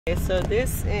Okay, so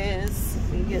this is,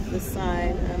 we get the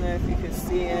sign, I don't know if you can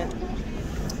see it.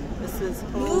 This is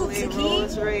Holy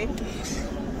Rosary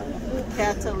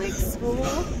Catholic School.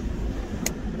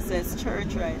 It says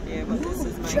church right there, but this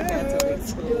is my Catholic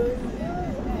school.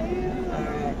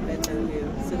 Alright, better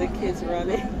view. So the kids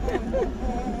running.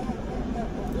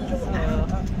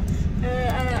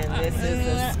 And this is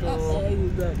the school.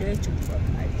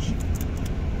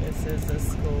 This is the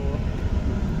school.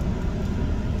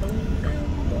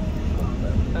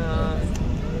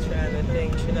 I'm trying to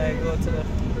think, should I go to the,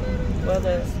 well,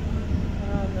 there's, I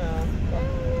don't know.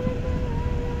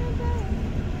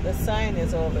 The sign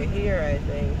is over here, I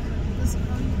think.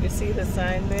 You see the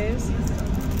sign, babes?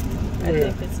 I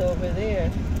think it's over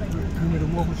there. You need to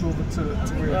walk us over to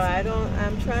where? Well, I don't,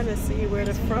 I'm trying to see where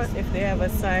the front, if they have a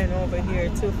sign over here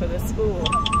too for the school.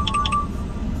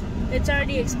 It's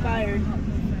already expired.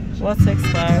 What's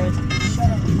expired?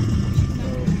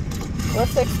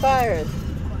 What's expired?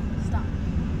 Stop.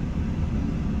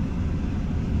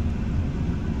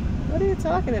 What are you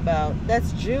talking about?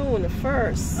 That's June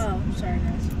 1st. Oh, sorry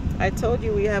guys. I told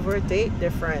you we have our date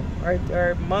different.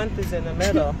 Our month is in the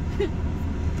middle.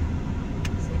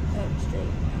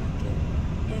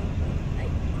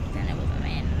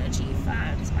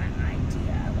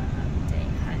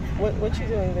 What you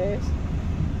doing, babes?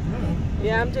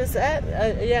 Yeah, I'm just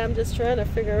I'm just trying to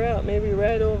figure out, maybe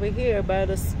right over here by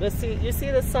the, let's see, you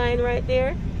see the sign right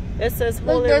there? It says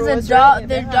Holy Rosary. Look, there's a dog.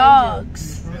 They're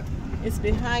dogs. It's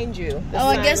behind you. Oh,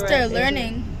 I guess they're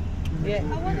learning.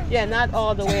 Yeah, not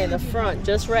all the way in the front,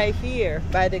 just right here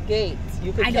by the gate.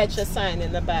 You could catch a sign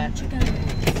in the back.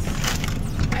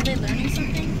 Are they learning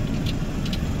something?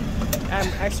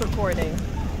 I'm recording.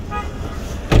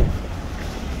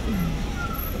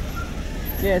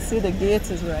 Yeah, see the gate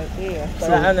is right there. But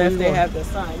so I don't know if they have the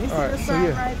sign. You see the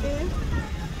sign right there?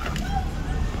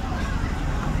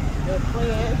 They're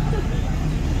playing.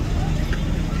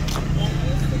 That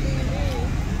used to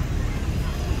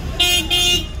be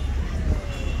me.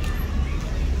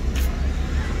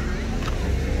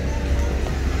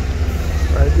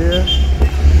 Right there.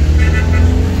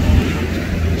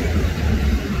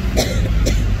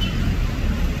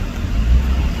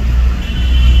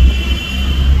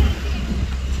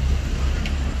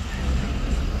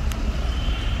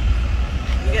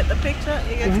 The picture?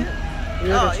 You got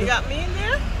yeah, you got me in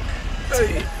there?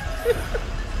 Hey.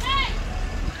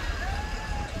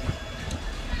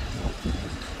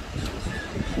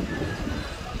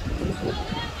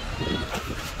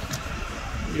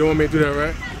 You don't want me to do that,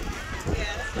 right? Yeah,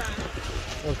 that's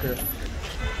fine. Okay.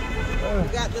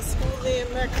 You got the school name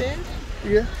marked in?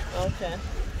 Yeah. Okay.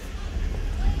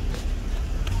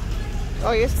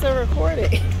 Oh, you're still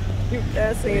recording. You're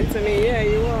passing it to me. Yeah,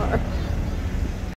 you are.